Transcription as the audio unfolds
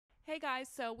Hey guys,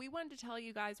 so we wanted to tell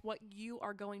you guys what you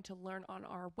are going to learn on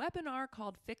our webinar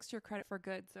called Fix Your Credit for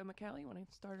Good. So, Mikhail, you want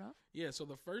to start it off? Yeah, so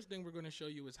the first thing we're going to show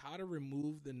you is how to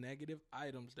remove the negative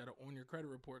items that are on your credit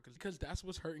report because that's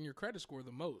what's hurting your credit score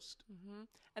the most.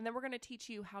 And then we're going to teach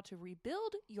you how to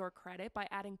rebuild your credit by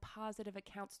adding positive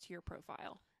accounts to your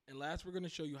profile. And last, we're going to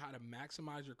show you how to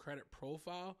maximize your credit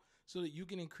profile so that you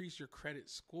can increase your credit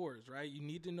scores, right? You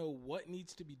need to know what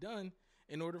needs to be done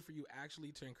in order for you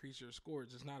actually to increase your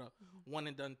scores. It's not a one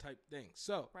and done type thing.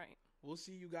 So Right. we'll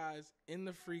see you guys in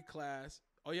the free class.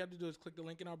 All you have to do is click the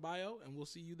link in our bio and we'll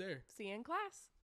see you there. See you in class.